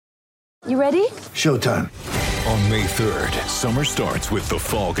You ready? Showtime. On May 3rd, summer starts with The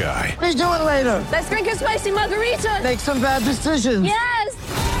Fall Guy. Let's do it later. Let's drink a spicy margarita. Make some bad decisions. Yes!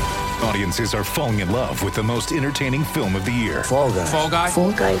 Audiences are falling in love with the most entertaining film of the year. Fall Guy. Fall Guy?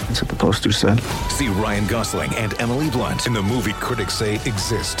 Fall Guy. That's what the poster said. See Ryan Gosling and Emily Blunt in the movie critics say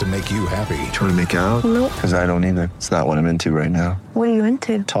exists to make you happy. Trying to make it out? Nope. Because I don't either. It's not what I'm into right now. What are you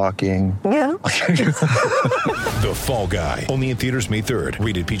into? Talking. Yeah. The Fall Guy. Only in theaters May 3rd.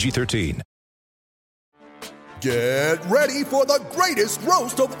 Rated PG-13. Get ready for the greatest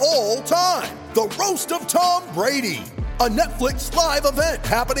roast of all time. The Roast of Tom Brady. A Netflix live event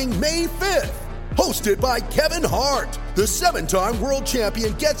happening May 5th. Hosted by Kevin Hart. The 7-time world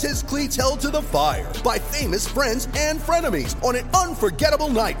champion gets his cleats held to the fire by famous friends and frenemies on an unforgettable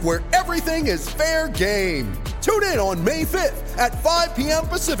night where everything is fair game. Tune in on May 5th at 5 p.m.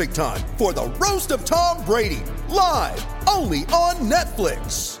 Pacific time for the Roast of Tom Brady. Live only on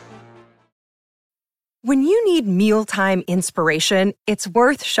Netflix. When you need mealtime inspiration, it's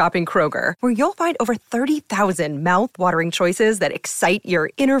worth shopping Kroger, where you'll find over 30,000 mouth-watering choices that excite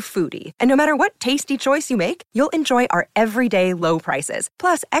your inner foodie. And no matter what tasty choice you make, you'll enjoy our everyday low prices,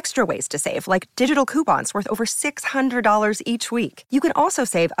 plus extra ways to save, like digital coupons worth over $600 each week. You can also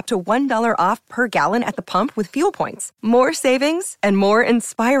save up to $1 off per gallon at the pump with fuel points. More savings and more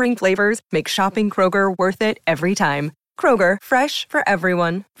inspiring flavors make shopping Kroger worth it every time. Kroger, fresh for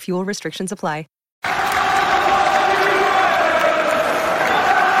everyone. Fuel restrictions apply.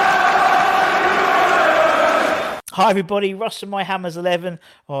 Hi everybody, Russ from My Hammers 11.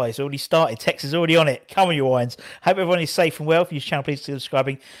 Oh, it's already started. Text is already on it. Come on, you wines. Hope everyone is safe and well. For your channel, please consider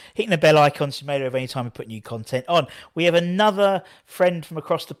subscribing, hitting the bell icon so you're made aware of any time we put new content on. We have another friend from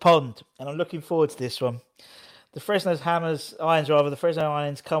across the pond, and I'm looking forward to this one. The Fresno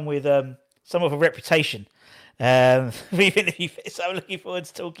Irons come with some of a reputation. So I'm looking forward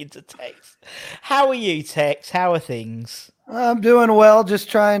to talking to Tex. How are you, Tex? How are things? I'm doing well, just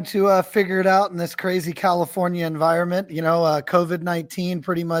trying to figure it out in this crazy California environment. You know, COVID-19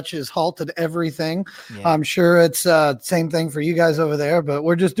 pretty much has halted everything. Yeah. I'm sure it's same thing for you guys over there, but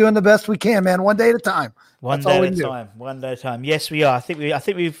we're just doing the best we can, man. One day at a time. One day at a time. Yes, we are. I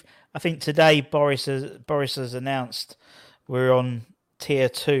think today Boris has announced we're on tier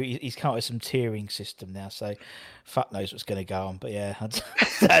 2. He's come up with some tiering system now, so fuck knows what's going to go on. But yeah, I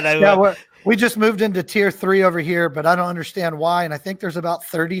don't know. Yeah, we just moved into tier 3 over here, but I don't understand why. And I think there's about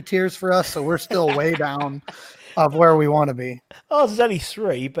 30 tiers for us, so we're still way down of where we want to be. Oh, there's only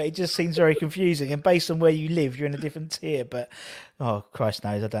 3, but it just seems very confusing. And based on where you live, you're in a different tier. But oh, Christ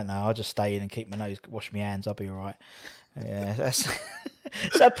knows, I don't know. I'll just stay in and keep my nose, wash my hands. I'll be all right. Yeah, that's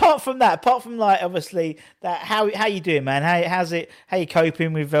so. Apart from like obviously that, how you doing, man? How you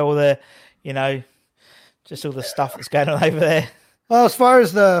coping with all the, just all the stuff that's going on over there? Well, as far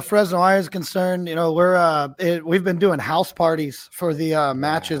as the Fresno Irons is concerned, we've been doing house parties for the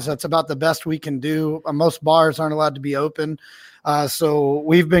matches. That's about the best we can do. Most bars aren't allowed to be open, so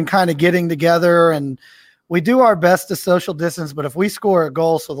we've been kind of getting together and we do our best to social distance. But if we score a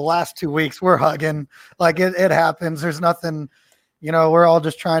goal, so the last 2 weeks we're hugging, like it happens. There's nothing. We're all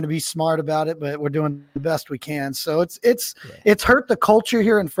just trying to be smart about it, but we're doing the best we can. So it's hurt the culture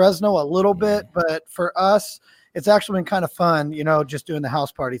here in Fresno a little bit, but for us, it's actually been kind of fun, just doing the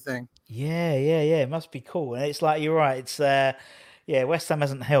house party thing. Yeah. It must be cool. And it's like, you're right. It's, West Ham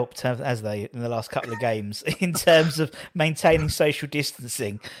hasn't helped, has they, in the last couple of games in terms of maintaining social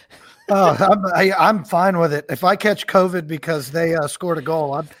distancing. Oh, I'm fine with it. If I catch COVID because they scored a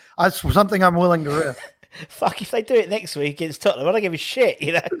goal, that's something I'm willing to risk. Fuck, if they do it next week against Tottenham, I don't give a shit,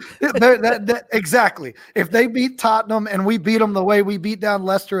 Exactly. If they beat Tottenham and we beat them the way we beat down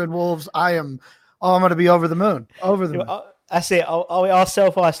Leicester and Wolves, I'm going to be over the moon. That's it. I'll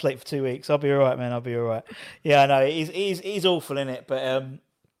self-isolate for 2 weeks. I'll be all right, man. I'll be all right. Yeah, I know. He's awful in it, but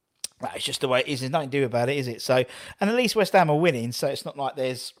it's just the way it is. There's nothing to do about it, is it? So, and at least West Ham are winning, so it's not like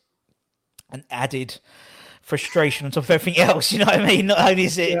there's an added frustration on top of everything else, you know what I mean? Not only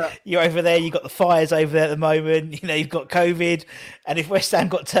is it you're over there, you've got the fires over there at the moment, you've got COVID, and if West Ham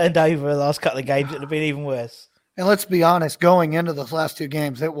got turned over the last couple of games, it would have been even worse. And let's be honest, going into those last 2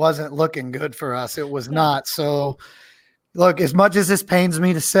 games, it wasn't looking good for us. It was not. So, look, as much as this pains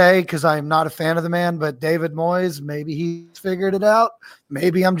me to say, because I am not a fan of the man, but David Moyes, maybe he's figured it out.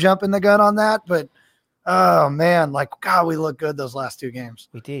 Maybe I'm jumping the gun on that, but oh man, God, we look good those last 2 games.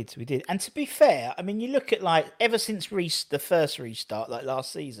 We did. And to be fair, I mean, you look at ever since the first restart,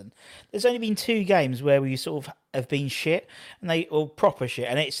 last season, there's only been 2 games where we sort of have been shit, or proper shit,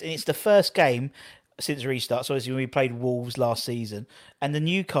 and it's the first game since restart. So obviously when we played Wolves last season and the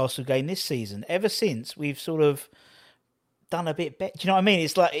Newcastle game this season, ever since we've sort of done a bit better. Do you know what I mean?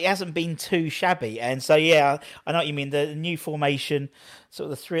 It's like it hasn't been too shabby. And so, yeah, I know what you mean. The new formation, sort of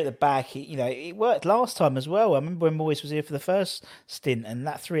the three at the back, it worked last time as well. I remember when Moyes was here for the first stint, and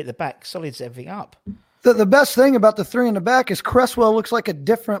that three at the back solids everything up. The best thing about the three in the back is Cresswell looks like a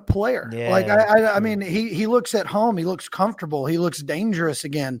different player. Yeah, like I mean, he looks at home. He looks comfortable. He looks dangerous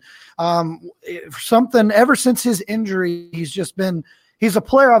again. Something ever since his injury, he's a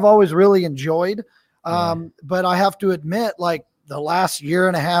player I've always really enjoyed. But I have to admit, like the last year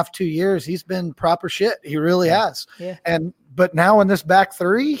and a half, 2 years, he's been proper shit. He really has. Yeah. But now in this back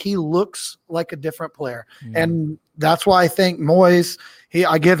three, he looks like a different player. And that's why I think Moyes,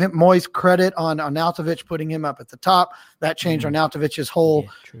 I give him Moyes credit on Arnautovic putting him up at the top. That changed Arnautovic's whole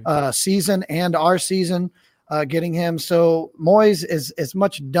season and our season, getting him. So Moyes is as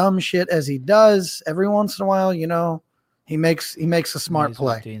much dumb shit as he does. Every once in a while, he makes a smart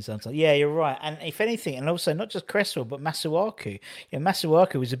play. Doing something. Yeah, you're right. And if anything, and also not just Cresswell, but Masuaku.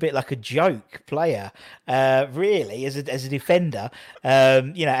 Masuaku was a bit like a joke player, really, as a defender.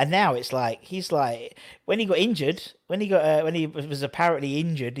 And now it's like he's like when he got injured, when he was apparently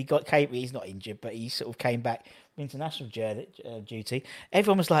injured, he's not injured, but he sort of came back from international duty.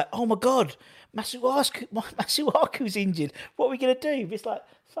 Everyone was like, "Oh my God, Masuaku's injured. What are we gonna do?" It's like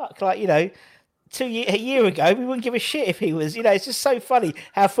fuck, like a year ago, we wouldn't give a shit if he was. It's just so funny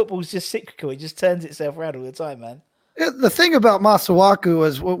how football's just cyclical. It just turns itself around all the time, man. The thing about Masuaku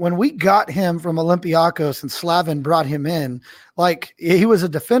is when we got him from Olympiacos and Slaven brought him in, like he was a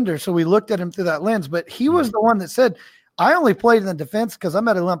defender, so we looked at him through that lens. But he was the one that said, "I only played in the defense because I'm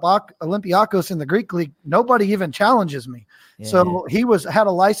at Olympiacos in the Greek league. Nobody even challenges me." Yeah. So he had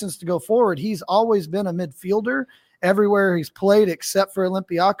a license to go forward. He's always been a midfielder everywhere he's played except for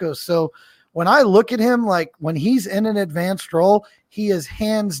Olympiacos. So when I look at him, like when he's in an advanced role, he is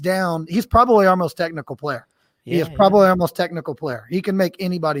hands down. He's probably our most technical player. He is probably our most technical player. He can make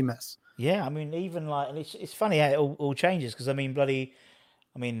anybody miss. Yeah, I mean, even like, and it's funny how it all changes because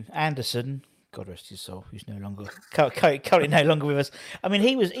Anderson, God rest his soul, who's currently no longer with us. I mean,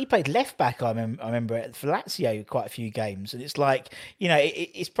 he played left back. I remember for Lazio quite a few games, and it's like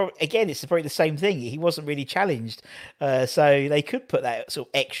it's probably the same thing. He wasn't really challenged, so they could put that sort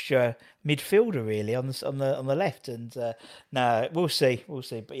of extra midfielder really on the left. And no, we'll see.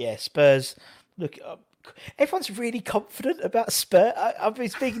 But yeah, Spurs look. Everyone's really confident about Spurs. I've been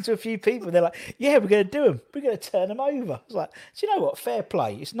speaking to a few people, and they're like, "Yeah, we're going to do them. We're going to turn them over." I was like, "Do you know what? Fair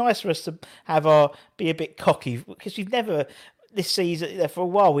play. It's nice for us to be a bit cocky because we've never this season for a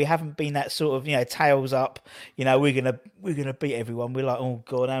while. We haven't been that sort of tails up. We're gonna beat everyone. We're like, oh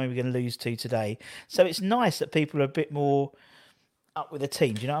God, how are we going to lose to today? So it's nice that people are a bit more up with the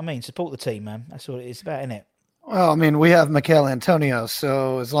team. Do you know what I mean? Support the team, man. That's what it's about, isn't it? Well, I mean, we have Mikel Antonio,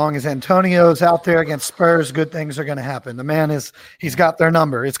 so as long as Antonio's out there against Spurs, good things are going to happen. The man he's got their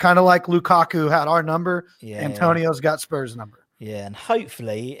number. It's kind of like Lukaku had our number. Yeah, Antonio's got Spurs' number. Yeah, and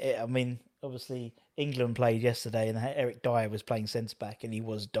hopefully, I mean, obviously England played yesterday, and Eric Dyer was playing centre back, and he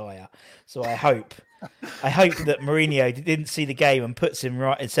was Dyer. So I hope that Mourinho didn't see the game and puts him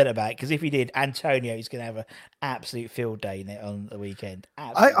right in centre back, because if he did, Antonio is going to have an absolute field day on the weekend.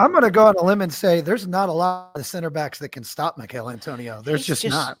 I'm going to go on a limb and say there's not a lot of centre backs that can stop Mikel Antonio. There's just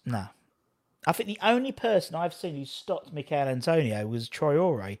not. No. I think the only person I've seen who stopped Mikel Antonio was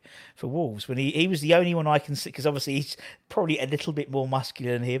Traore for Wolves. When he was the only one I can see, because obviously he's probably a little bit more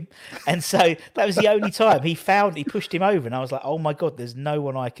muscular than him. And so that was the only time he pushed him over. And I was like, oh my God, there's no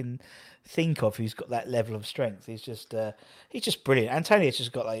one I can think of who's got that level of strength. He's just brilliant. Antonio's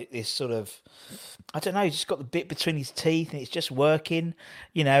just got like this sort of, I don't know, he's just got the bit between his teeth and it's just working,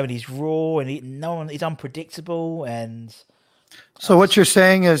 and he's raw and he's unpredictable. And so what you're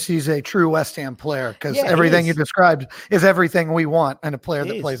saying is he's a true West Ham player, because everything you described is everything we want in a player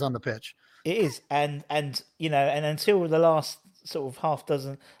that plays on the pitch. It is. And until the last sort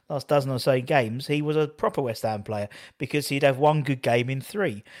of last dozen or so games, he was a proper West Ham player, because he'd have one good game in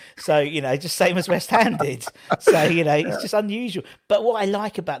 3. So, just same as West Ham did. So, it's just unusual. But what I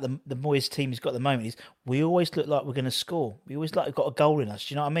like about the Moyes team he's got at the moment is we always look like we're going to score. We always like we've got a goal in us.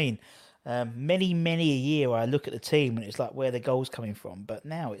 Do you know what I mean? Many a year I look at the team and it's like where the goal's coming from, but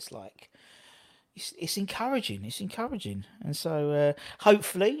now it's like it's encouraging. It's encouraging, and so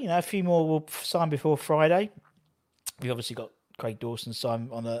hopefully a few more will sign before Friday. We obviously got Craig Dawson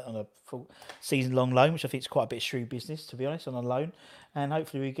signed on a full season long loan, which I think is quite a bit of shrewd business, to be honest, on a loan. And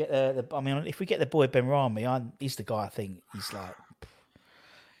hopefully we get if we get the boy Benrahma, he's the guy. I think he's like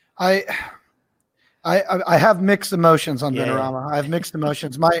I have mixed emotions on Benrahma. I have mixed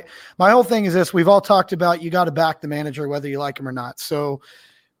emotions. My whole thing is this: we've all talked about you got to back the manager whether you like him or not. So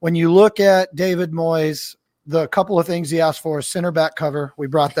when you look at David Moyes, the couple of things he asked for is center back cover. We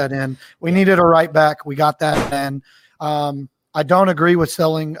brought that in. We needed a right back. We got that in. I don't agree with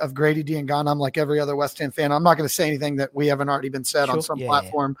selling of Grady Diangana. I'm like every other West Ham fan. I'm not going to say anything that we haven't already been said on some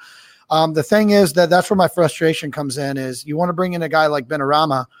platform. The thing is that's where my frustration comes in is you want to bring in a guy like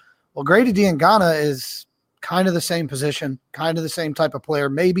Benrahma. Well, Grady Diangana is kind of the same position, kind of the same type of player,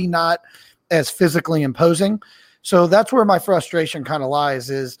 maybe not as physically imposing. So that's where my frustration kind of lies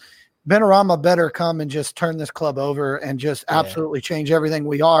is Benrahma better come and just turn this club over and just absolutely change everything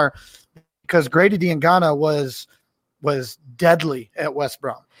we are, because Grady Diangana was deadly at West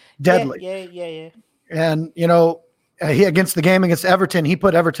Brom. Deadly. Yeah. And, he against the game against Everton, he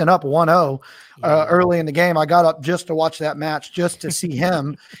put Everton up 1-0 early in the game. I got up just to watch that match, just to see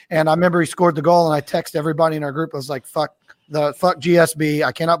him. And I remember he scored the goal, and I texted everybody in our group. I was like, fuck GSB.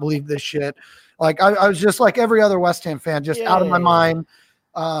 I cannot believe this shit. Like, I was just like every other West Ham fan, just out of my mind.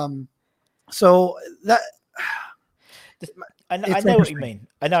 So that I know what you mean.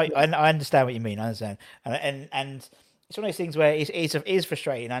 I understand what you mean. I understand. And it's one of those things where it is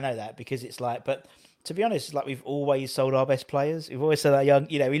frustrating. I know that, because it's like, but to be honest, like, we've always sold our best players. We've always said that young,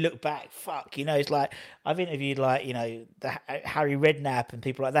 we look back, it's like, I've interviewed like, the Harry Redknapp and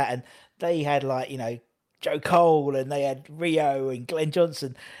people like that. And they had like, Joe Cole, and they had Rio and Glenn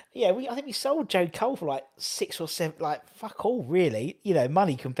Johnson. Yeah, I think we sold Joe Cole for like 6 or 7, like fuck all really,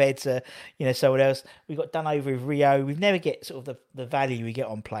 money compared to, someone else. We got done over with Rio. We never get sort of the value we get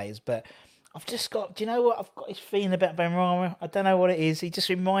on players, but I've just got, do you know what? I've got this feeling about Benrahma. I don't know what it is. He just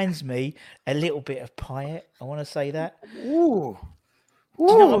reminds me a little bit of Payet. I want to say that. Ooh. Do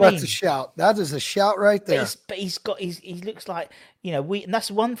you know what I mean? That's a shout. That is a shout right there. But he looks like, and that's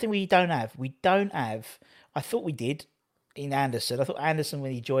one thing we don't have. I thought we did in Anderson. I thought Anderson,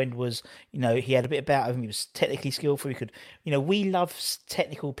 when he joined, was, he had a bit about him. He was technically skillful. He could, we love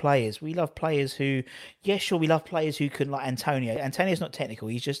technical players. We love players who, we love players who can, like Antonio. Antonio's not technical.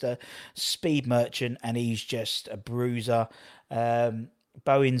 He's just a speed merchant, and he's just a bruiser.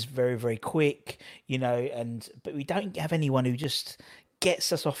 Bowen's very, very quick, but we don't have anyone who just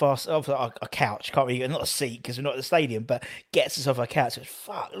gets us off our couch. Can't really, not a seat because we're not at the stadium, but gets us off our couch. Goes,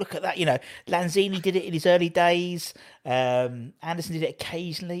 fuck, look at that. Lanzini did it in his early days. Anderson did it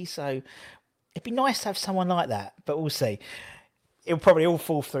occasionally. So it'd be nice to have someone like that, but we'll see. It'll probably all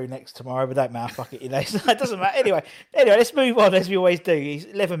fall through next tomorrow, but don't matter. Fuck it, so it doesn't matter. Anyway, let's move on as we always do. He's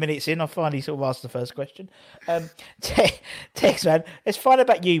 11 minutes in. I finally sort of asked the first question. Tex, man, let's find out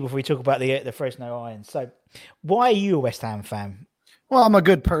about you before we talk about the Fresno Irons. So, why are you a West Ham fan? Well, I'm a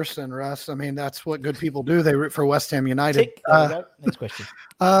good person, Russ. I mean, that's what good people do. They root for West Ham United. There we go. Next question.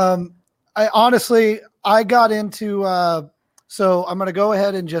 I got into so I'm going to go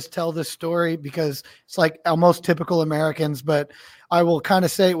ahead and just tell this story because it's like almost typical Americans, but I will kind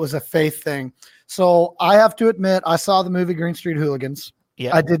of say it was a faith thing. So I have to admit, I saw the movie Green Street Hooligans.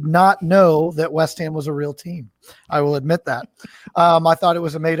 Yeah. I did not know that West Ham was a real team. I will admit that. I thought it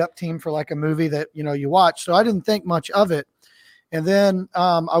was a made-up team for like a movie that, you watch. So I didn't think much of it. And then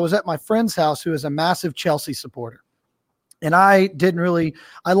I was at my friend's house who is a massive Chelsea supporter. And I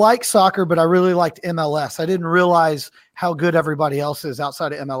like soccer, but I really liked MLS. I didn't realize how good everybody else is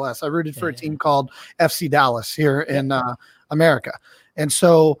outside of MLS. I rooted for a team called FC Dallas here in America. And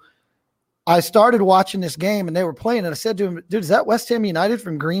so I started watching this game and they were playing. And I said to him, dude, is that West Ham United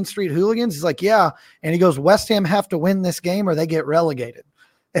from Green Street Hooligans? He's like, yeah. And he goes, West Ham have to win this game or they get relegated.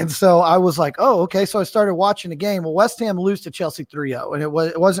 And so I was like, oh, okay. So I started watching the game. Well, West Ham lose to Chelsea 3-0, and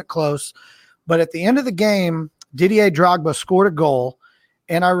it wasn't close. But at the end of the game, Didier Drogba scored a goal.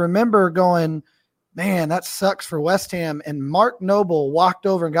 And I remember going, man, that sucks for West Ham. And Mark Noble walked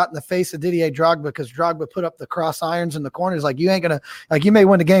over and got in the face of Didier Drogba because Drogba put up the cross irons in the corners. Like, you ain't going to, like, you may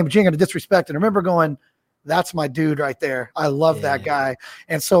win the game, but you ain't going to disrespect it. I remember going, that's my dude right there. I love that guy.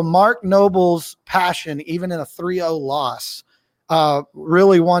 And so Mark Noble's passion, even in a 3-0 loss,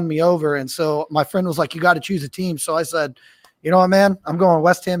 really won me over. And so my friend was like, you got to choose a team. So I said, you know what, man, I'm going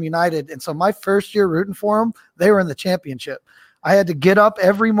West Ham United. And so my first year rooting for them, they were in the championship. I had to get up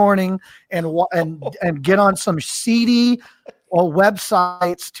every morning and get on some seedy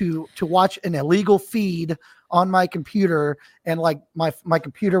websites to watch an illegal feed on my computer. And like my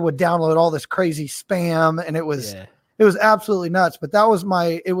computer would download all this crazy spam. And it was absolutely nuts. But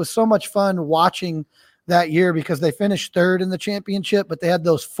it was so much fun watching that year because they finished third in the championship, but they had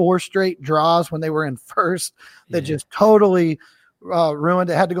those 4 straight draws when they were in first that just totally ruined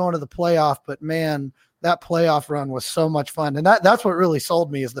it. Had to go into the playoff, but man, that playoff run was so much fun. And that's what really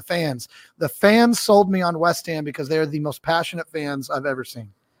sold me is the fans. The fans sold me on West Ham because they're the most passionate fans I've ever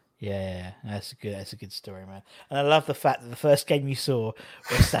seen. Yeah, that's a good story, man. And I love the fact that the first game you saw,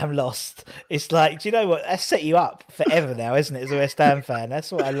 West Ham lost. It's like, do you know what? That set you up forever now, isn't it? As a West Ham fan,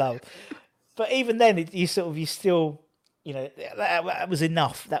 that's what I love. But even then, you still, that was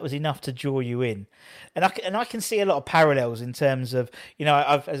enough. That was enough to draw you in, and I can see a lot of parallels in terms of,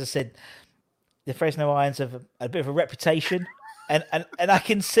 as I said, the Fresno Irons have a bit of a reputation. And I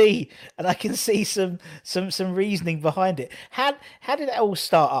can see some reasoning behind it. How did it all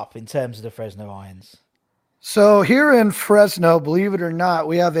start up in terms of the Fresno Irons? So here in Fresno, believe it or not,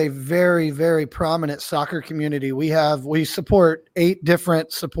 we have a very, very prominent soccer community. We support 8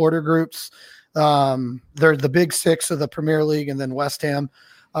 different supporter groups. They're the big 6 of the Premier League, and then West Ham.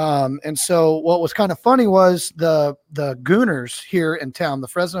 And so what was kind of funny was the Gooners here in town, the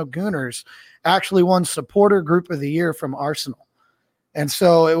Fresno Gooners, actually won Supporter Group of the Year from Arsenal. And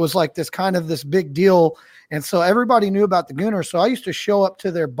so it was like this big deal. And so everybody knew about the Gooners. So I used to show up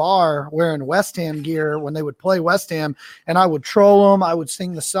to their bar wearing West Ham gear when they would play West Ham, and I would troll them. I would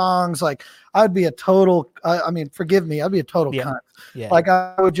sing the songs. Like, I'd be a total, forgive me, I'd be a total cunt. Yeah. Like,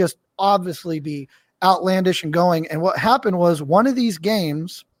 I would just obviously be outlandish and going. And what happened was, one of these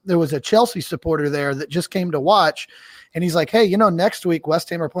games, there was a Chelsea supporter there that just came to watch. And he's like, hey, next week West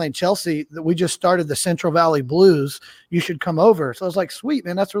Ham are playing Chelsea. We just started the Central Valley Blues. You should come over. So I was like, sweet,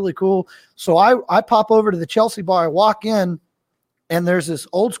 man, that's really cool. So I pop over to the Chelsea bar. I walk in, and there's this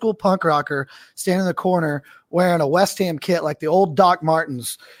old school punk rocker standing in the corner wearing a West Ham kit, like the old Doc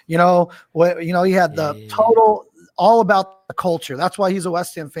Martens. He had the total all about the culture. That's why he's a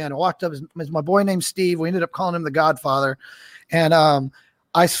West Ham fan. I walked up, is my boy named Steve. We ended up calling him the Godfather. And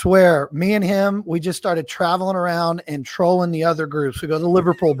I swear, me and him, we just started traveling around and trolling the other groups. We go to the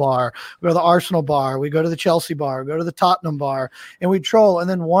Liverpool bar, we go to the Arsenal bar, we go to the Chelsea bar, we go to the Tottenham bar, and we troll. And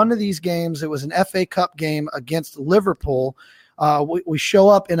then one of these games, it was an FA Cup game against Liverpool. We show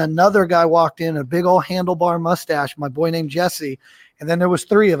up, and another guy walked in, a big old handlebar mustache, my boy named Jesse. And then there was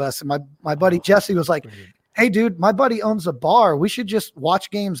 3 of us. And my buddy Jesse was like, hey, dude, my buddy owns a bar. We should just watch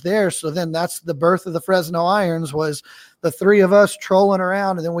games there. So then that's the birth of the Fresno Irons, was the 3 of us trolling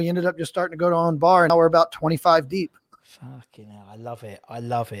around. And then we ended up just starting to go to our own bar. And now we're about 25 deep. Fucking hell. I love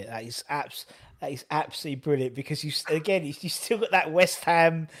it. That is absolutely brilliant, because you still got that West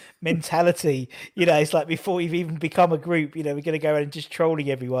Ham mentality. It's like before you've even become a group, we're going to go around and just trolling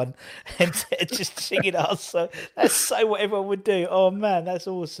everyone and just singing us. So that's so what everyone would do. Oh man, that's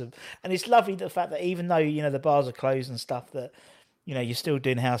awesome. And it's lovely the fact that even though, the bars are closed and stuff, that, you're still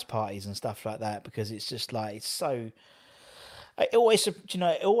doing house parties and stuff like that, because it's just like, it's so... It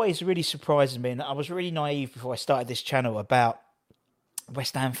always really surprises me. And I was really naive before I started this channel about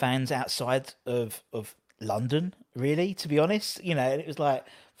West Ham fans outside of London, really, to be honest. And it was like,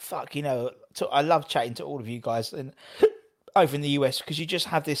 fuck, I love chatting to all of you guys and over in the US, because you just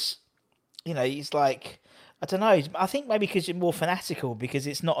have this, it's like, I don't know, I think maybe because you're more fanatical, because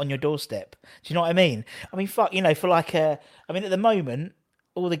it's not on your doorstep. Do you know what I mean? I mean, fuck, for like at the moment,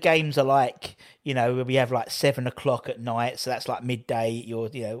 all the games are like, we have like 7 o'clock at night. So that's like midday,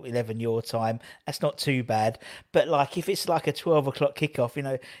 11 your time. That's not too bad. But like, if it's like a 12 o'clock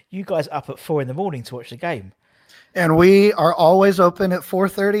kickoff, you guys are up at 4 a.m. to watch the game. And we are always open at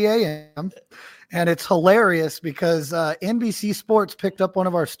 4:30 a.m. And it's hilarious because NBC Sports picked up one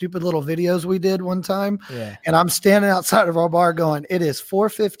of our stupid little videos we did one time. Yeah. And I'm standing outside of our bar going, it is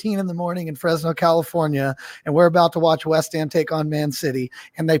 4:15 in the morning in Fresno, California, and we're about to watch West Ham take on Man City.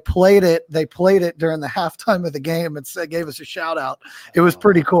 And they played it during the halftime of the game and gave us a shout out. It was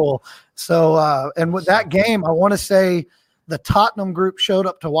pretty cool. So, and with that game, I want to say the Tottenham group showed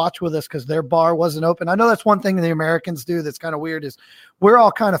up to watch with us because their bar wasn't open. I know that's one thing the Americans do that's kind of weird, is we're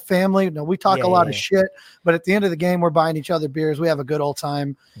all kind of family. We talk a lot of shit, but at the end of the game, we're buying each other beers. We have a good old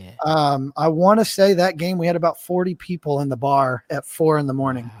time. Yeah. I want to say that game, we had about 40 people in the bar at 4 a.m.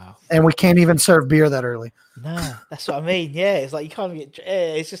 Wow. And we can't even serve beer that early. No, that's what I mean. Yeah. It's like, you can't get,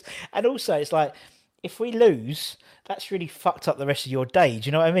 it's just, and also it's like, if we lose, that's really fucked up the rest of your day. Do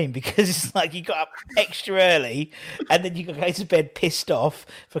you know what I mean? Because it's like you got up extra early and then you got to go to bed pissed off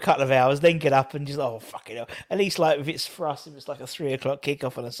for a couple of hours, then get up and just, oh, fucking hell. At least like if it's for us, if it's like a 3 o'clock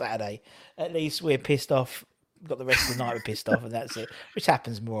kickoff on a Saturday, at least we're pissed off, got the rest of the night we're pissed off, and that's it, which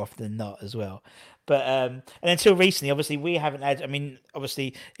happens more often than not as well. But and until recently, obviously, we haven't had,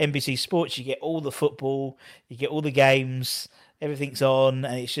 obviously, NBC Sports, you get all the football, you get all the games, everything's on,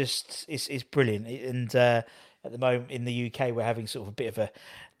 and it's just, it's brilliant. And at the moment in the UK, we're having sort of a bit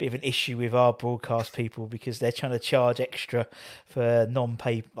of an issue with our broadcast people because they're trying to charge extra for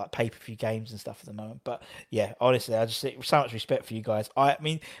non-pay, like pay-per-view games and stuff at the moment. But yeah, honestly, I just so much respect for you guys.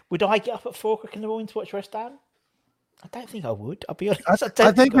 Would I get up at 4 o'clock in the morning to watch West Ham? I don't think I would. I'll be honest.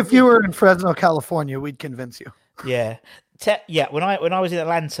 I think if you were in Fresno, California, we'd convince you. Yeah. Yeah, when I was in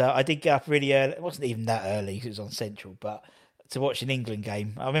Atlanta, I did get up really early. It wasn't even that early because it was on Central, but to watch an England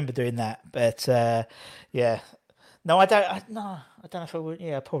game, I remember doing that. But yeah, no, I don't know if I would.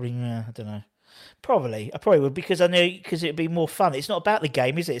 Yeah, probably. I don't know. I probably would because I know because it'd be more fun. It's not about the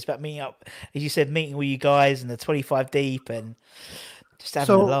game, is it? It's about meeting up, as you said, meeting all you guys and the 25 deep and just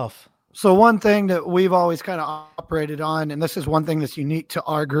having a laugh. So one thing that we've always kind of operated on, and this is one thing that's unique to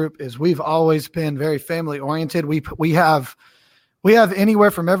our group, is we've always been very family oriented. We have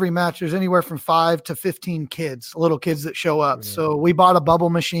anywhere from every match, there's anywhere from 5 to 15 kids, little kids that show up. Yeah. So we bought a bubble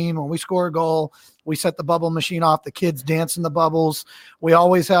machine. When we score a goal, we set the bubble machine off. The kids dance in the bubbles. We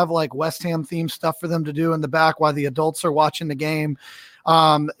always have like West Ham themed stuff for them to do in the back while the adults are watching the game.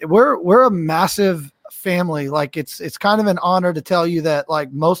 We're a massive family. Like it's kind of an honor to tell you that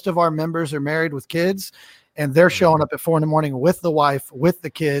like most of our members are married with kids and they're showing up at 4 a.m. with the wife, with the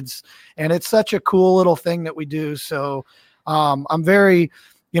kids. And it's such a cool little thing that we do. So I'm very,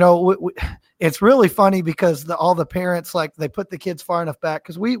 it's really funny because all the parents, like they put the kids far enough back.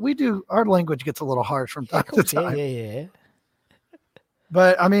 Cause we do, our language gets a little harsh from time to time. Yeah.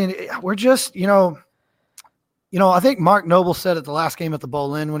 But I mean, we're just, I think Mark Noble said at the last game at the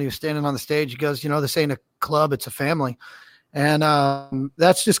Bowl-In when he was standing on the stage, he goes, this ain't a club, it's a family. And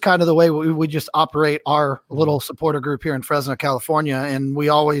that's just kind of the way we just operate our little supporter group here in Fresno, California. And we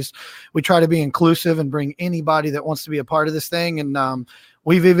try to be inclusive and bring anybody that wants to be a part of this thing. And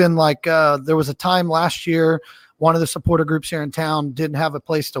we've even there was a time last year, one of the supporter groups here in town didn't have a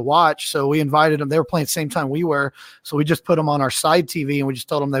place to watch. So we invited them. They were playing the same time we were. So we just put them on our side TV and we just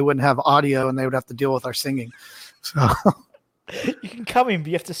told them they wouldn't have audio and they would have to deal with our singing. So you can come in, but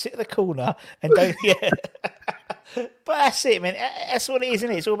you have to sit in the corner and don't. Yeah. But that's it, man. That's what it is,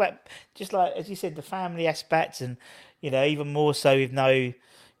 isn't it? It's all about just like as you said, the family aspects, and even more so with the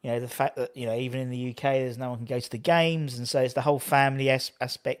fact that even in the UK, there's no one can go to the games, and so it's the whole family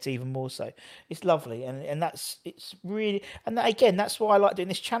aspect even more so. It's lovely, and it's really, and again, that's why I like doing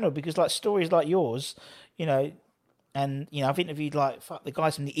this channel because like stories like yours, And, I've interviewed, the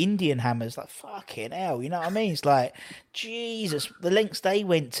guys from the Indian Hammers, fucking hell, you know what I mean? It's like, Jesus, the lengths they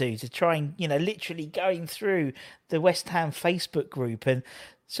went to try and, literally going through the West Ham Facebook group and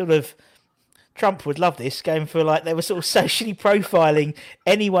sort of, Trump would love this, going for, they were sort of socially profiling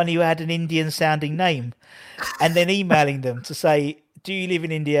anyone who had an Indian-sounding name and then emailing them to say, do you live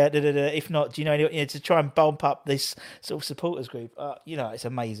in India? If not, do you know anyone? To try and bump up this sort of supporters group. It's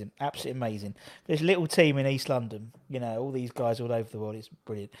amazing, absolutely amazing. There's a little team in East London. All these guys all over the world. It's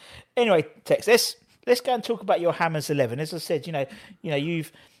brilliant. Anyway, Tex, let's go and talk about your Hammers 11. As I said,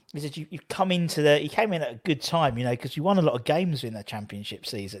 you've come you came in at a good time, because you won a lot of games in the championship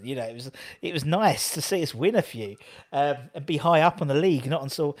season. It was nice to see us win a few and be high up on the league, not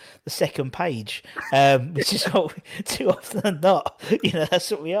until the second page, which is what too often than not. That's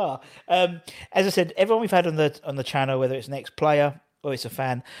what we are. As I said, everyone we've had on the channel, whether it's an ex-player or it's a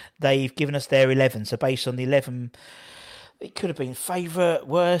fan, they've given us their 11. So based on the 11, it could have been favourite,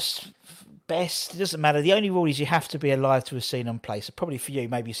 worst, best, it doesn't matter. The only rule is you have to be alive to have seen them play. So probably for you,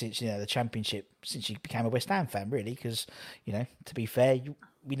 maybe since the championship, since you became a West Ham fan, really, because to be fair,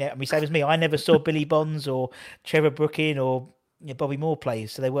 same as me, I never saw Billy Bonds or Trevor Brooking or Bobby Moore play,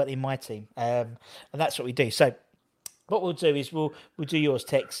 so they weren't in my team, and that's what we do. So what we'll do is we'll do yours,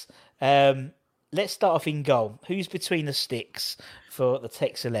 Tex. Let's start off in goal. Who's between the sticks for the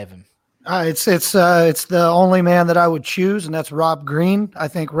Tex 11? It's the only man that I would choose, and that's Rob Green. I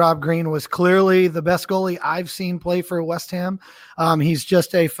think Rob Green was clearly the best goalie I've seen play for West Ham. He's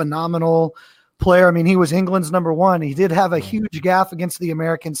just a phenomenal player. I mean, he was England's number one. He did have a huge gaffe against the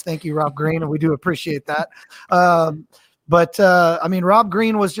Americans. Thank you, Rob Green, and we do appreciate that. But Rob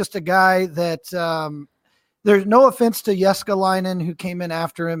Green was just a guy that there's no offense to Jeskalainen, who came in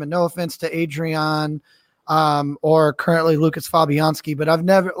after him, and no offense to Adrian or currently Lucas Fabianski, but I've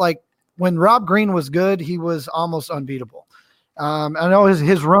never when Rob Green was good, he was almost unbeatable. I know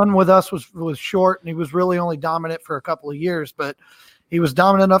his run with us was short, and he was really only dominant for a couple of years, but he was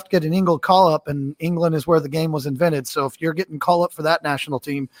dominant enough to get an England call-up, and England is where the game was invented. So if you're getting call-up for that national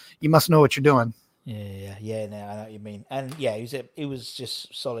team, you must know what you're doing. Yeah. No, I know what you mean. And yeah, he was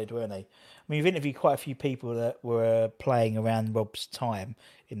just solid, weren't he? I mean, you've interviewed quite a few people that were playing around Rob's time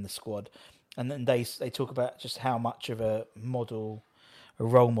in the squad, and then they talk about just how much of a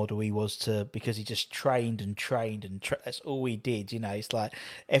role model he was because he just trained. That's all he did. It's like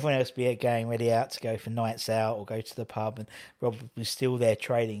everyone else be going ready out to go for nights out or go to the pub, and Rob was still there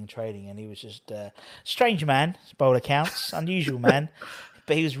training, and he was just a strange man, by all accounts, unusual man,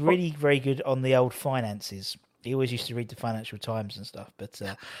 but he was really very good on the old finances. He always used to read the Financial Times and stuff. But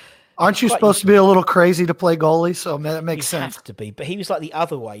aren't you supposed to be a little crazy to play goalie? So that makes you sense. have to be. But he was like the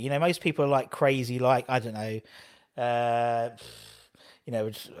other way. Most people are like crazy, like, I don't know,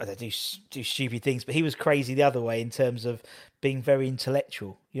 do stupid things. But he was crazy the other way in terms of being very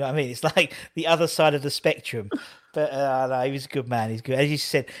intellectual. You know what I mean? It's like the other side of the spectrum. But no, he was a good man. He's good, as you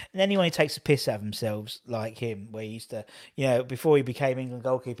said. And anyone who takes a piss out of themselves like him, where he used to, before he became England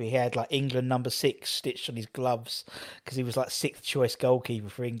goalkeeper, he had like England number 6 stitched on his gloves because he was like 6th choice goalkeeper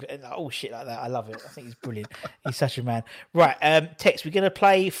for England. Oh shit, like that. I love it. I think he's brilliant. He's such a man. Right, Tex, we're gonna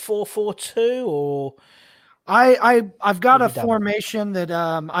play 4-4-2 or. I've got a formation that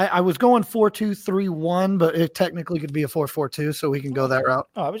I was going 4-2-3-1, but it technically could be a 4-4-2, so we can go that route.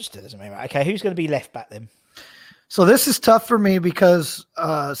 Oh, we'll just do this. Okay, who's going to be left back then? So this is tough for me because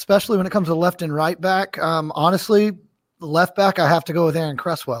especially when it comes to left and right back, honestly, left back, I have to go with Aaron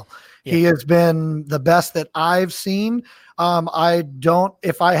Cresswell. Yeah. He has been the best that I've seen.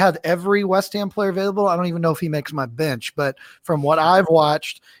 If I had every West Ham player available, I don't even know if he makes my bench, but from what I've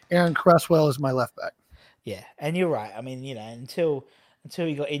watched, Aaron Cresswell is my left back. Yeah, and you're right. I mean, until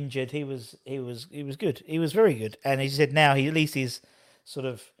he got injured, he was good. He was very good. And as you said, now he's sort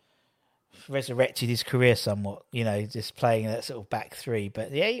of resurrected his career somewhat. Just playing that sort of back three.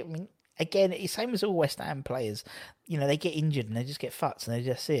 But yeah, I mean, again, it's same as all West Ham players. They get injured and they just get fucked and they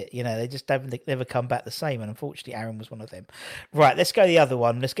just see it. They just never come back the same. And unfortunately, Aaron was one of them. Right, let's go the other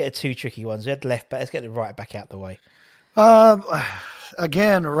one. Let's get the two tricky ones. We had the left back. Let's get the right back out the way.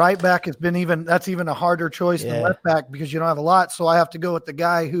 Again, right back has been that's even a harder choice than left back because you don't have a lot. So I have to go with the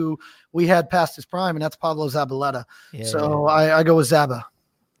guy who we had past his prime, and that's Pablo Zabaleta. Yeah, so I go with Zaba.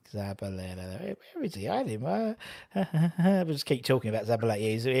 Zabaleta. Where is he? I had him. We'll just keep talking about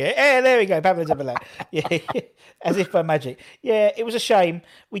Zabaleta. Yeah, there we go. Pablo Zabaleta. Yeah, as if by magic. Yeah, it was a shame.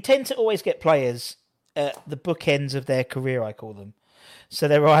 We tend to always get players at the bookends of their career, I call them. So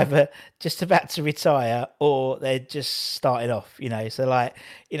they're either just about to retire or they're just starting off, So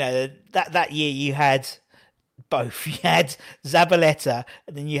that year you had both. You had Zabaleta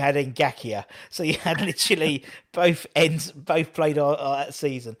and then you had Ngakia. So you had literally both ends, both played all that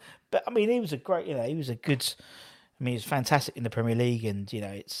season. But I mean, he was he was fantastic in the Premier League, and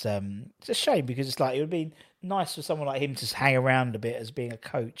it's a shame because it's like it would be nice for someone like him to hang around a bit as being a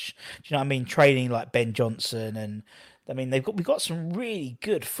coach. Do you know what I mean? Training like Ben Johnson, and I mean we've got some really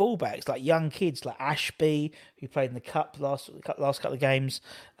good fullbacks, like young kids like Ashby, who played in the cup last couple of games.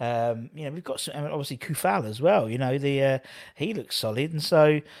 We've got some, obviously Kufal as well. He looks solid, and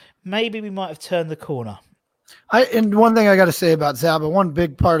so maybe we might have turned the corner. And one thing I got to say about Zaba, one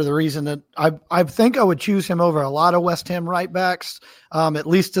big part of the reason that I think I would choose him over a lot of West Ham right backs, at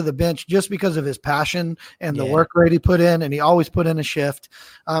least to the bench, just because of his passion and the work rate he put in, and he always put in a shift.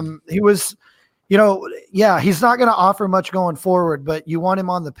 He was, he's not going to offer much going forward, but you want him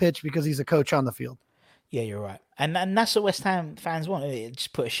on the pitch because he's a coach on the field. Yeah, you're right. And that's what West Ham fans want.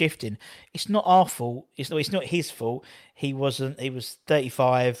 Just put a shift in. It's not our fault. It's not his fault. He was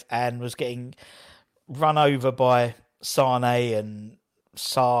 35 and was getting run over by Sane and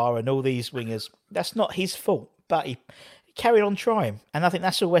Sarr and all these wingers. That's not his fault, but he carried on trying. And I think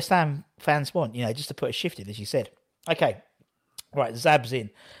that's what West Ham fans want, just to put a shift in, as you said. Okay, right, Zab's in.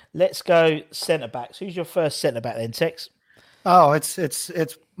 Let's go centre-backs. Who's your first centre-back then, Tex? Oh, it's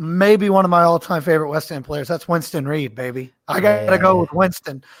maybe one of my all-time favorite West Ham players. That's Winston Reid, baby. I got to go with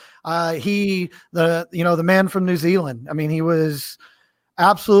Winston. The man from New Zealand. I mean, he was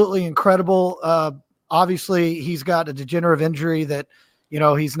absolutely incredible. Obviously, he's got a degenerative injury that,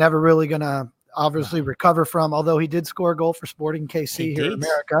 he's never really going to obviously recover from, although he did score a goal for Sporting KC here in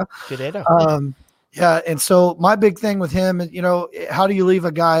America. Good header. And so my big thing with him is, how do you leave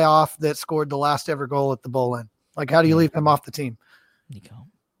a guy off that scored the last ever goal at the Bowl-In? Like, how do you leave him off the team? You can't.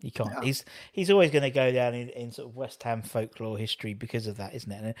 Yeah. He's always going to go down in sort of West Ham folklore history because of that,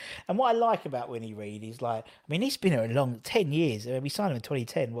 isn't it? And what I like about Winnie Reid is he's been here a long 10 years. We signed him in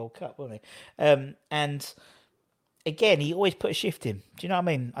 2010 World Cup, wasn't he? And again, he always put a shift in. Do you know what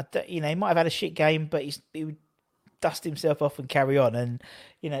I mean? He might have had a shit game, but he would dust himself off and carry on. And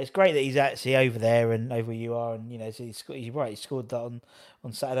it's great that he's actually over there and over where you are. And so he's right. He scored that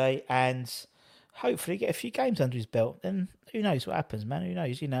on Saturday, and hopefully get a few games under his belt. Then who knows what happens, man? Who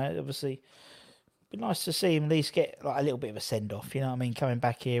knows? Obviously, it'd be nice to see him at least get a little bit of a send off. You know what I mean? Coming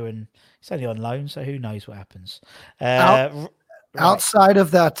back here, and he's only on loan, so who knows what happens. Outside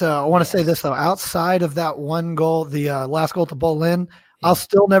of that, I want to say this though. Outside of that one goal, the last goal to Bowl-In, I'll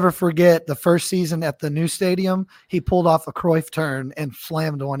still never forget the first season at the new stadium. He pulled off a Cruyff turn and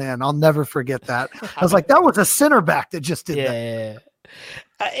slammed one in. I'll never forget that. I was like, that was a center back that just did that. Yeah.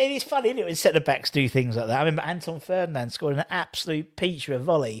 And it's funny, isn't it, when centre-backs do things like that. I remember Anton Ferdinand scored an absolute peach of a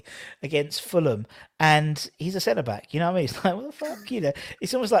volley against Fulham, and he's a centre-back, you know what I mean? It's like, what the fuck, you know?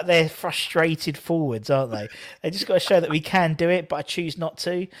 It's almost like they're frustrated forwards, aren't they? They just got to show that we can do it, but I choose not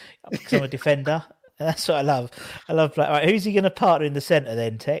to because I'm a defender. And that's what I love. I love play. All right, who's he going to partner in the centre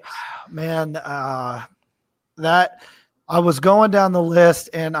then, Tex? Man, that I was going down the list,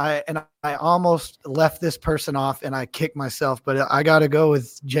 and I almost left this person off, and I kicked myself. But I got to go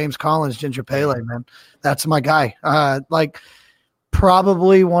with James Collins, Ginger Pele, man. That's my guy.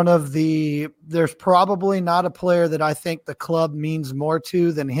 Probably one of the. There's probably not a player that I think the club means more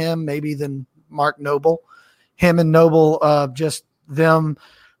to than him, maybe than Mark Noble. Him and Noble, just them.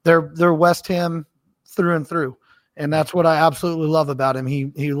 They're West Ham through and through. And that's what I absolutely love about him.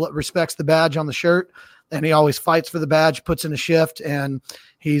 He respects the badge on the shirt, and he always fights for the badge, puts in a shift, and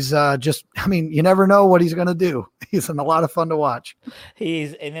he's you never know what he's going to do. He's a lot of fun to watch. He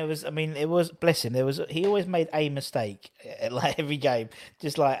is, and bless him, he always made a mistake like every game,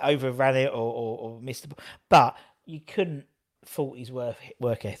 just like overran it or missed the ball. But you couldn't fault his work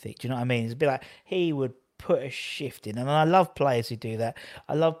ethic. Do you know what I mean? It's a bit like he would put a shift in, and I love players who do that.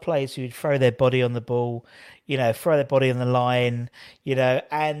 I love players who throw their body on the ball, throw their body on the line,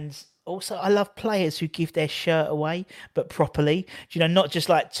 and also I love players who give their shirt away, but properly, not just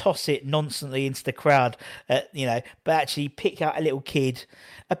like toss it nonchalantly into the crowd, but actually pick out a little kid,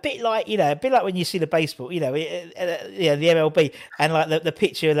 a bit like when you see the baseball, the MLB, and like the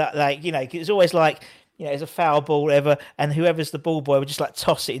picture that it's always like, it's a foul ball, whatever, and whoever's the ball boy would just like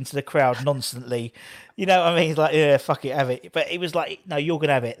toss it into the crowd nonchalantly. You know what I mean? It's like, yeah, fuck it, have it. But it was like, no, you're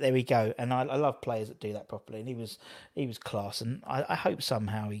gonna have it. There we go. And I love players that do that properly. And he was class. And I hope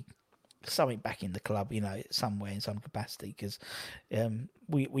somehow he something back in the club, somewhere in some capacity, because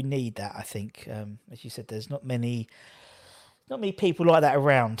we need that. I think, as you said, there's not many people like that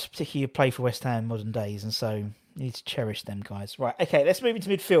around, particularly who play for West Ham in modern days, and so you need to cherish them guys. Right, okay, let's move into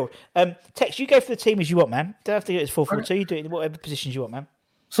midfield. Tex, you go for the team as you want, man. Don't have to do it as 4-4-2. You do it in whatever positions you want, man.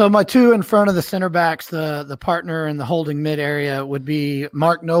 So my two in front of the center backs, the partner in the holding mid area would be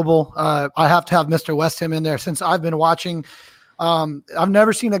Mark Noble. I have to have Mr. West Ham in there since I've been watching. I've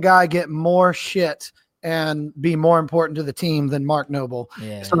never seen a guy get more shit and be more important to the team than Mark Noble.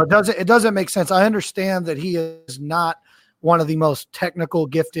 Yeah. So it doesn't make sense. I understand that he is not one of the most technical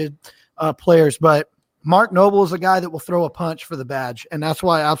gifted players, but Mark Noble is a guy that will throw a punch for the badge, and that's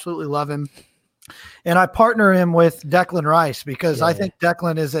why I absolutely love him. And I partner him with Declan Rice because I think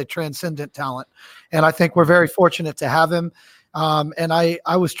Declan is a transcendent talent, and I think we're very fortunate to have him. And I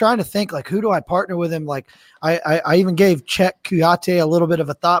was trying to think, like, who do I partner with him? Like, I even gave Cheick Kouyaté a little bit of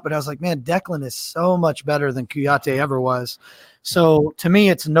a thought, but I was like, man, Declan is so much better than Kouyaté ever was. So to me,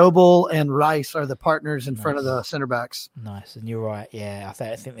 it's Noble and Rice are the partners in front of the center backs. Nice. And you're right. Yeah,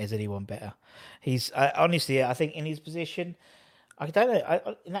 I think there's anyone better. He's honestly, I think in his position, I don't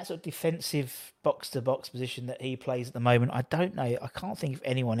know, in that sort of defensive box-to-box position that he plays at the moment, I don't know. I can't think of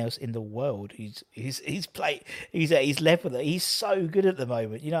anyone else in the world who's at his level. He's so good at the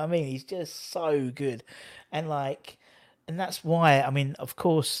moment. You know what I mean? He's just so good, and that's why. I mean, of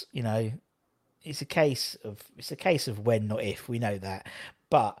course, it's a case of when, not if. We know that,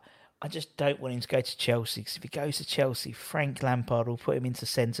 but I just don't want him to go to Chelsea, because if he goes to Chelsea, Frank Lampard will put him into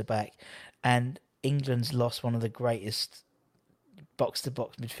centre back, and England's lost one of the greatest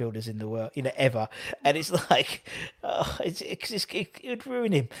box-to-box midfielders in the world, ever, and it's like, it would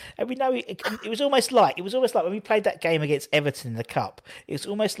ruin him. And we know it was almost like when we played that game against Everton in the cup. It's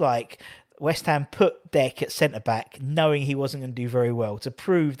almost like West Ham put Deck at centre back, knowing he wasn't going to do very well, to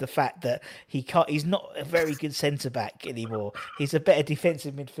prove the fact that he's not a very good centre back anymore. He's a better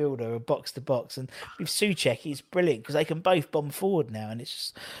defensive midfielder, a box to box. And with Souček, he's brilliant because they can both bomb forward now, and it's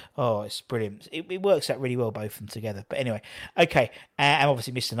just, it's brilliant. It works out really well, both of them together. But anyway, okay, and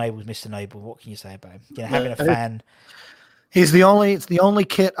obviously Mr. Noble's Mr. Noble. What can you say about him? Having a fan. It's the only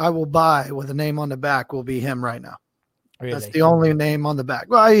kit I will buy with a name on the back will be him right now. Really? That's the only name on the back.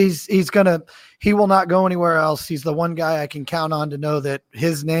 Well, he will not go anywhere else. He's the one guy I can count on to know that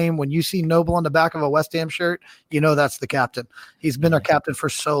his name, when you see Noble on the back of a West Ham shirt, that's the captain. He's been our captain for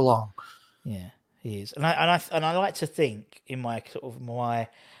so long. Yeah, he is. And I like to think in my my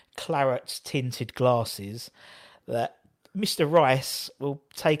claret tinted glasses that Mr. Rice will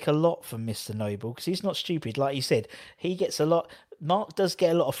take a lot from Mr. Noble, because he's not stupid. Like you said, he gets a lot. Mark does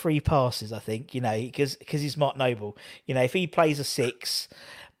get a lot of free passes, I think, because he's Mark Noble. If he plays a 6,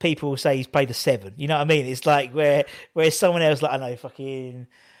 people will say he's played a 7. You know what I mean? It's like where someone else, like, I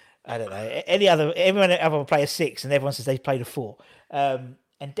don't know, everyone will play a 6 and everyone says they've played a 4.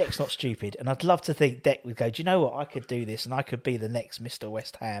 And Deck's not stupid. And I'd love to think Deck would go, do you know what? I could do this and I could be the next Mr.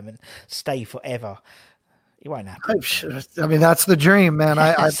 West Ham and stay forever. It won't happen. I mean, that's the dream, man.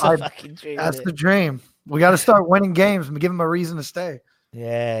 That's the fucking dream, that's isn't the it? dream. We got to start winning games and give them a reason to stay.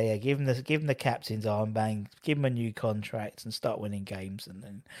 Yeah. Give him the captain's armband, give him a new contract, and start winning games,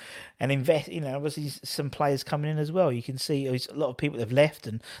 and invest. Obviously some players coming in as well. You can see there's a lot of people that have left,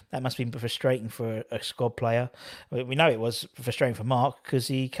 and that must be frustrating for a squad player. We know it was frustrating for Mark because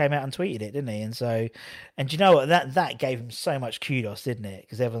he came out and tweeted it, didn't he? And so, and you know what, that gave him so much kudos, didn't it?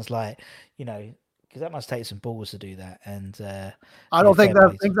 Because everyone's like, because that must take some balls to do that. And I don't think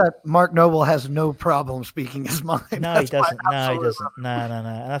that Mark Noble has no problem speaking his mind. No, he doesn't. No, he doesn't. No. And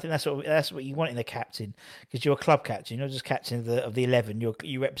I think that's what you want in a captain, because you're a club captain. You're not just captain of the 11.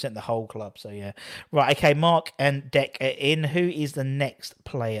 You represent the whole club. So yeah, right. Okay, Mark and Deck are in. Who is the next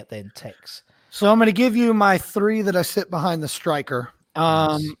player then, Tex? So I'm going to give you my 3 that I sit behind the striker.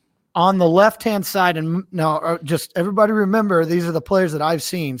 Nice. On the left-hand side, and now just everybody remember, these are the players that I've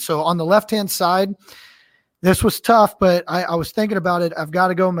seen. So on the left-hand side, this was tough, but I was thinking about it. I've got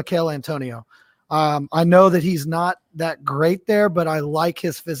to go Michail Antonio. I know that he's not that great there, but I like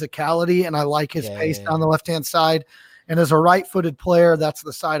his physicality and I like his pace down the left-hand side. And as a right-footed player, that's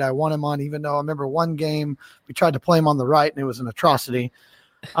the side I want him on, even though I remember one game we tried to play him on the right and it was an atrocity.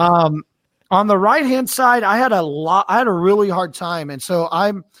 On the right-hand side, I had a really hard time. And so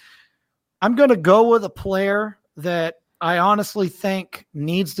I'm going to go with a player that I honestly think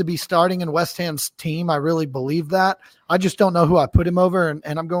needs to be starting in West Ham's team. I really believe that. I just don't know who I put him over, and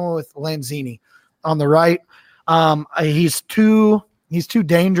I'm going with Lanzini on the right. He's too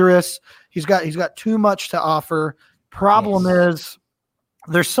dangerous. He's got too much to offer. Problem is,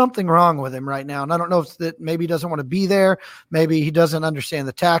 there's something wrong with him right now, and I don't know if it's that maybe he doesn't want to be there, maybe he doesn't understand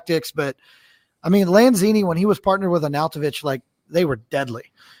the tactics. But I mean, Lanzini, when he was partnered with Arnautovic, like, they were deadly.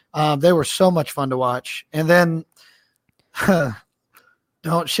 They were so much fun to watch. And then,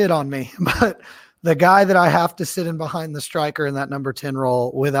 don't shit on me, but the guy that I have to sit in behind the striker in that number 10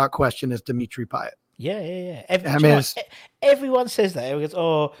 role without question is Dimitri Payet. Yeah. Everyone says that. Everyone goes,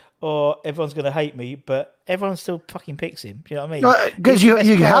 or everyone's going to hate me, but everyone still fucking picks him. Do you know what I mean? Because you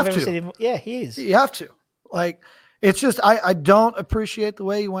have to. Yeah, he is. You have to. Like, it's just, I don't appreciate the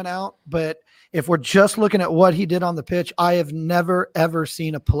way he went out, but if we're just looking at what he did on the pitch, I have never, ever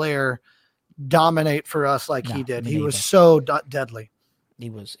seen a player dominate for us like he did. He was so deadly. He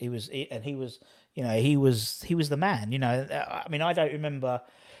was the man. I mean, I don't remember.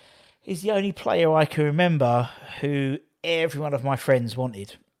 He's the only player I can remember who every one of my friends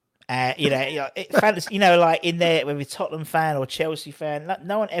wanted. Fantasy, like in there, whether it's Tottenham fan or Chelsea fan,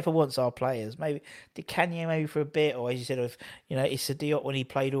 no one ever wants our players. Maybe Di Canio maybe for a bit, or as you said, Issa Diop when he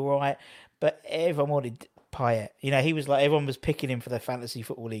played all right. But everyone wanted Payet. He was like, everyone was picking him for their fantasy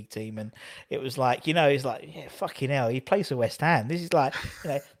football league team. And it was like, it's like, yeah, fucking hell, he plays for West Ham. This is like,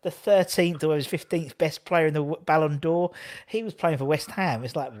 the 13th or his 15th best player in the Ballon d'Or. He was playing for West Ham.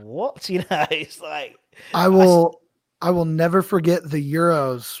 It's like, what? It's like. I will never forget the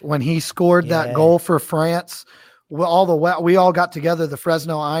Euros when he scored that goal for France. We all got together, the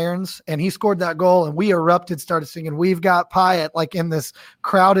Fresno Irons, and he scored that goal, and we erupted, started singing, "We've got Payet," like in this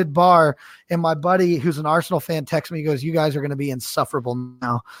crowded bar. And my buddy, who's an Arsenal fan, texts me, he goes, "You guys are going to be insufferable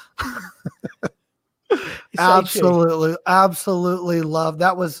now." Absolutely love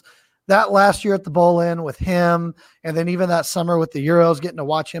that. Was that last year at the Bowl-In with him, and then even that summer with the Euros, getting to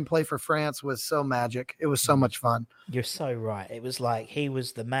watch him play for France was so magic. It was so much fun. You're so right. It was like he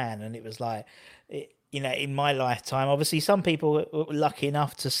was the man, and it was like in my lifetime, obviously some people were lucky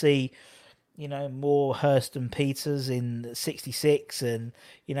enough to see, more Hurston Peters in 66 and,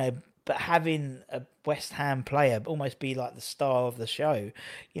 but having a West Ham player almost be like the star of the show,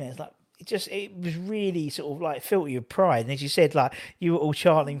 it's like, it was really sort of like filled you with pride. And as you said, like you were all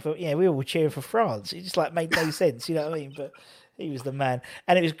chanting for, we were all cheering for France. It just like made no sense, you know what I mean? But he was the man.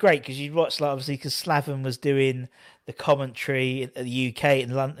 And it was great because you'd watch, like, obviously, because Slaven was doing the commentary in the UK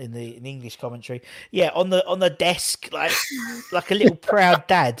in London, in the English commentary. Yeah, on the desk, like a little proud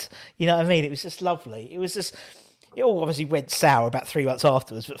dad. You know what I mean? It was just lovely. It was just, it all obviously went sour about 3 months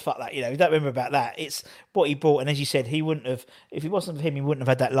afterwards, but fuck that, we don't remember about that. It's what he brought, and as you said, he wouldn't have, if it wasn't for him, he wouldn't have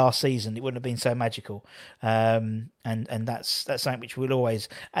had that last season. It wouldn't have been so magical. And that's something which we'll always,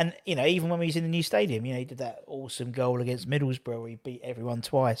 and even when he was in the new stadium, he did that awesome goal against Middlesbrough where he beat everyone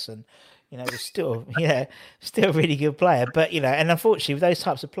twice, and was still still a really good player. But and unfortunately with those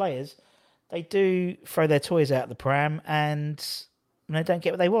types of players, they do throw their toys out the pram and they don't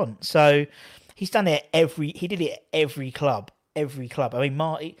get what they want. So he did it at every club. I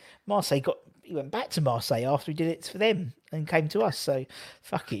mean, Marseille got, he went back to Marseille after he did it for them and came to us. So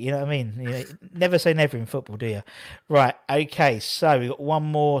fuck it, you know what I mean? You know, never say never in football, do you? Right, okay. So we got one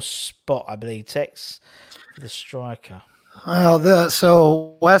more spot, I believe. Tex for the striker. Well,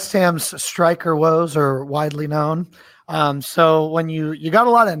 so West Ham's striker woes are widely known. So when you got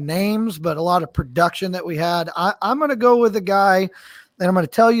a lot of names, but a lot of production that we had, I'm going to go with a guy, and I'm going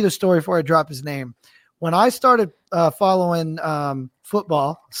to tell you the story before I drop his name. When I started following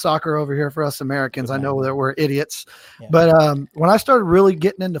football, soccer over here for us Americans, I know that we're idiots, but when I started really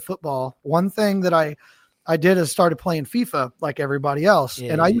getting into football, one thing that I did is started playing FIFA like everybody else.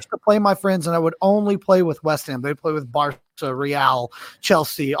 I used to play my friends, and I would only play with West Ham. They'd play with Barca, Real,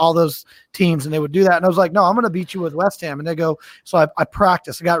 Chelsea, all those teams, and they would do that. And I was like, no, I'm going to beat you with West Ham. And they go, so I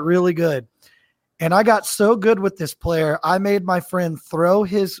practiced. I got really good. And I got so good with this player, I made my friend throw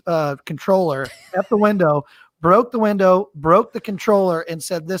his controller at the window, broke the controller, and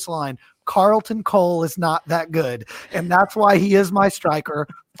said this line, Carlton Cole is not that good. And that's why he is my striker.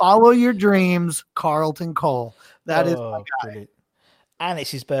 Follow your dreams, Carlton Cole. That is my guy. Brilliant. And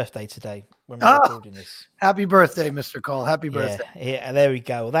it's his birthday today when we're recording this. Happy birthday, Mr. Cole. Happy birthday. Yeah, there we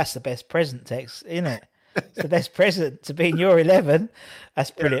go. Well, that's the best present, Tex, isn't it? It's the best present to be in your 11.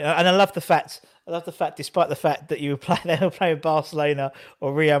 That's brilliant. And I love the fact, despite the fact that you were playing with Barcelona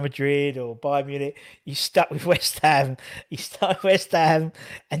or Real Madrid or Bayern Munich, you stuck with West Ham. You stuck with West Ham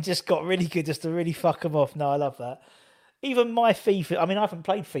and just got really good just to really fuck them off. No, I love that. Even my FIFA, I mean, I haven't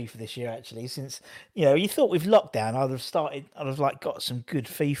played FIFA this year actually since, you thought with lockdown I'd have like got some good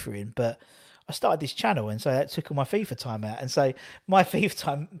FIFA in, but I started this channel and so that took all my FIFA time out. And so my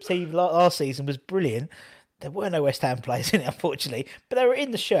FIFA team last season was brilliant. There were no West Ham players in it, unfortunately, but they were in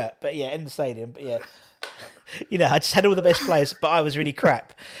the shirt, in the stadium. But I just had all the best players, but I was really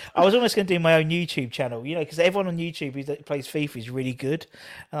crap. I was almost going to do my own YouTube channel, because everyone on YouTube who plays FIFA is really good.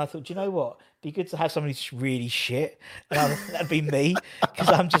 And I thought, do you know what? It'd be good to have somebody who's really shit. And that'd be me, because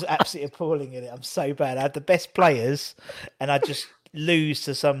I'm just absolutely appalling at it. I'm so bad. I had the best players, and I just lose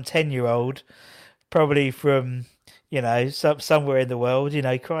to some 10-year-old, probably from, somewhere in the world,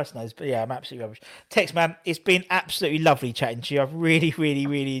 Christ knows. But I'm absolutely rubbish. Tex, man, it's been absolutely lovely chatting to you. I've really, really,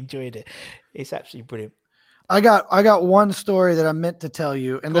 really enjoyed it. It's absolutely brilliant. I got one story that I meant to tell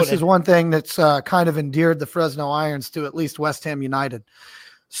you, and this is one thing that's kind of endeared the Fresno Irons to at least West Ham United.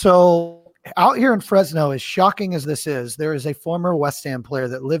 So out here in Fresno, as shocking as this is, there is a former West Ham player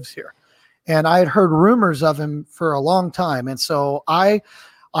that lives here, and I had heard rumors of him for a long time, and so I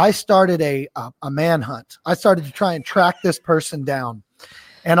started a manhunt. I started to try and track this person down,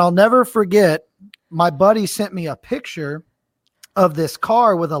 and I'll never forget. My buddy sent me a picture of this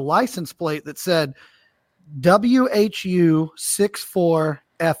car with a license plate that said WHU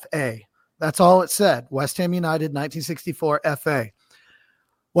 64FA. That's all it said. West Ham United 1964 FA.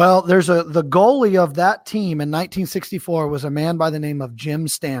 Well, the goalie of that team in 1964 was a man by the name of Jim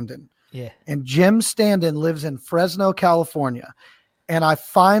Standen. Yeah. And Jim Standen lives in Fresno, California. And I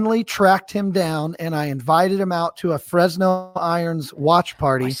finally tracked him down, and I invited him out to a Fresno Irons watch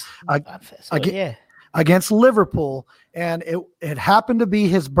party against Liverpool. And it happened to be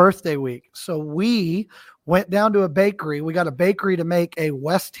his birthday week. So we went down to a bakery. We got a bakery to make a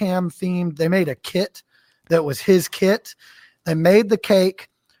West Ham themed. They made a kit that was his kit. They made the cake.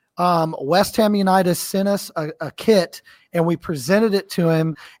 West Ham United sent us a kit, and we presented it to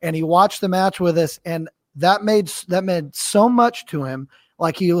him, and he watched the match with us. And that made so much to him.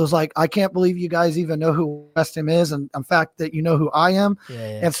 Like, he was like, I can't believe you guys even know who West Ham is. And in fact, that you know who I am.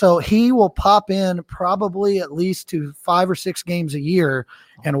 Yeah. And so he will pop in probably at least to 5 or 6 games a year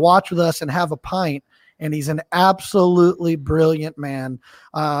and watch with us and have a pint. And he's an absolutely brilliant man.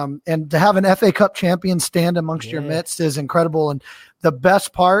 And to have an FA Cup champion stand amongst your midst is incredible. And the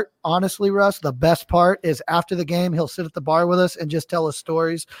best part, honestly, Russ, the best part is after the game, he'll sit at the bar with us and just tell us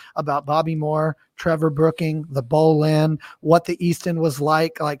stories about Bobby Moore, Trevor Brooking, the Bowl-in, what the East End was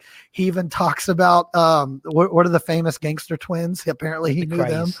like. Like, he even talks about what are the famous gangster twins? Apparently he knew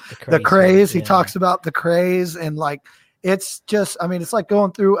them. The Craze. He talks about the Craze, and like, it's just, I mean, it's like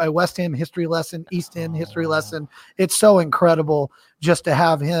going through a West Ham history lesson, East End history lesson. It's so incredible just to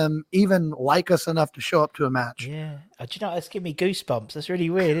have him even like us enough to show up to a match. Yeah. Do you know, it's giving me goosebumps. That's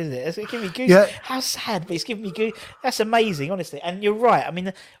really weird, isn't it? It's giving me goosebumps. Yeah. How sad, but it's giving me goosebumps. That's amazing, honestly. And you're right. I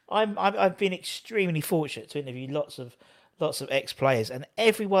mean, I've been extremely fortunate to interview lots of ex-players, and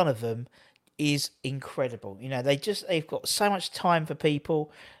every one of them is incredible. You know, they've got so much time for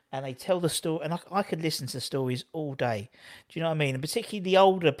people, and they tell the story, and I could listen to stories all day. Do you know what I mean? And particularly the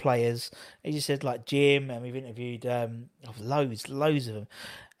older players, as you said, like Jim, and we've interviewed loads of them.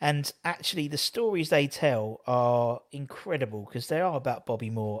 And actually, the stories they tell are incredible because they are about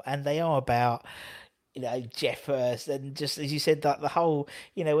Bobby Moore and they are about, Jeff Hurst, and just as you said, that the whole,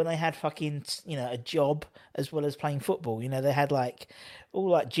 when they had fucking, a job as well as playing football, they had all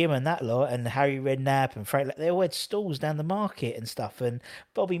like Jim and that lot, and Harry Redknapp and Frank, they all had stalls down the market and stuff. And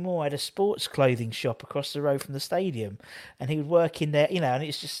Bobby Moore had a sports clothing shop across the road from the stadium, and he would work in there, and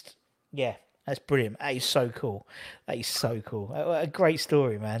it's just, that's brilliant. That is so cool. A great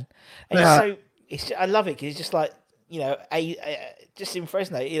story, man. And I love it because it's just like, just in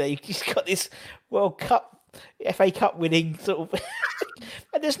Fresno, you've just got this World Cup, FA Cup winning sort of,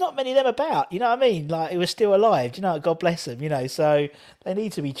 and there's not many of them about, you know what I mean? Like, it was still alive, God bless them, so they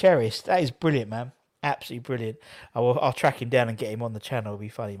need to be cherished. That is brilliant, man. Absolutely brilliant. I'll track him down and get him on the channel. It'll be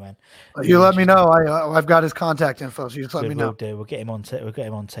funny, man. You let me know. I've got his contact info, so you just let me know. We'll get him on. We'll get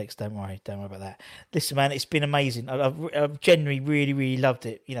him on text. Don't worry about that. Listen, man, it's been amazing. I've genuinely really, really loved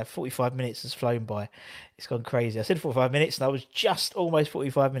it. 45 minutes has flown by. It's gone crazy. I said 45 minutes, and I was just almost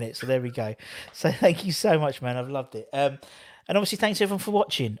 45 minutes. So there we go. So thank you so much, man. I've loved it. And obviously, thanks everyone for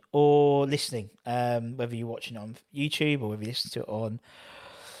watching or listening. Whether you're watching it on YouTube or whether you listen to it on,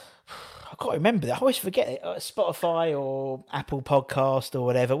 I can't remember that. I always forget it. Spotify or Apple Podcast or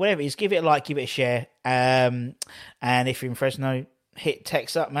whatever it is. Give it a like, give it a share. And if you're in Fresno, hit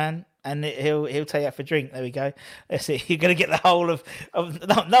Tex up, man, and he'll take you out for a drink. There we go. That's it. You're gonna get the whole of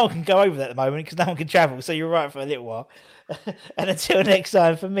no one can go over that at the moment because no one can travel. So you're right for a little while. And until next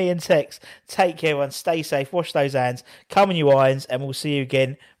time, for me and Tex, take care, everyone. Stay safe. Wash those hands. Come on, you irons, and we'll see you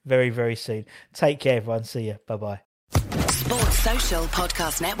again very, very soon. Take care, everyone. See you. Bye bye. Sports Social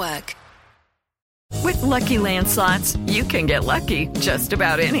Podcast Network. With Lucky Land Slots, you can get lucky just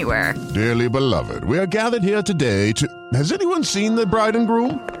about anywhere. Dearly beloved, we are gathered here today to... Has anyone seen the bride and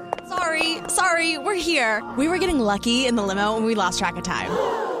groom? Sorry, we're here. We were getting lucky in the limo and we lost track of time.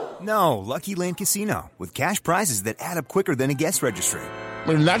 No, Lucky Land Casino, with cash prizes that add up quicker than a guest registry.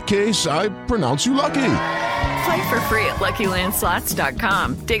 In that case, I pronounce you lucky. Play for free at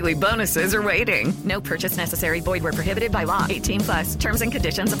LuckyLandSlots.com. Daily bonuses are waiting. No purchase necessary. Void where prohibited by law. 18+. Terms and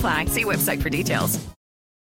conditions apply. See website for details.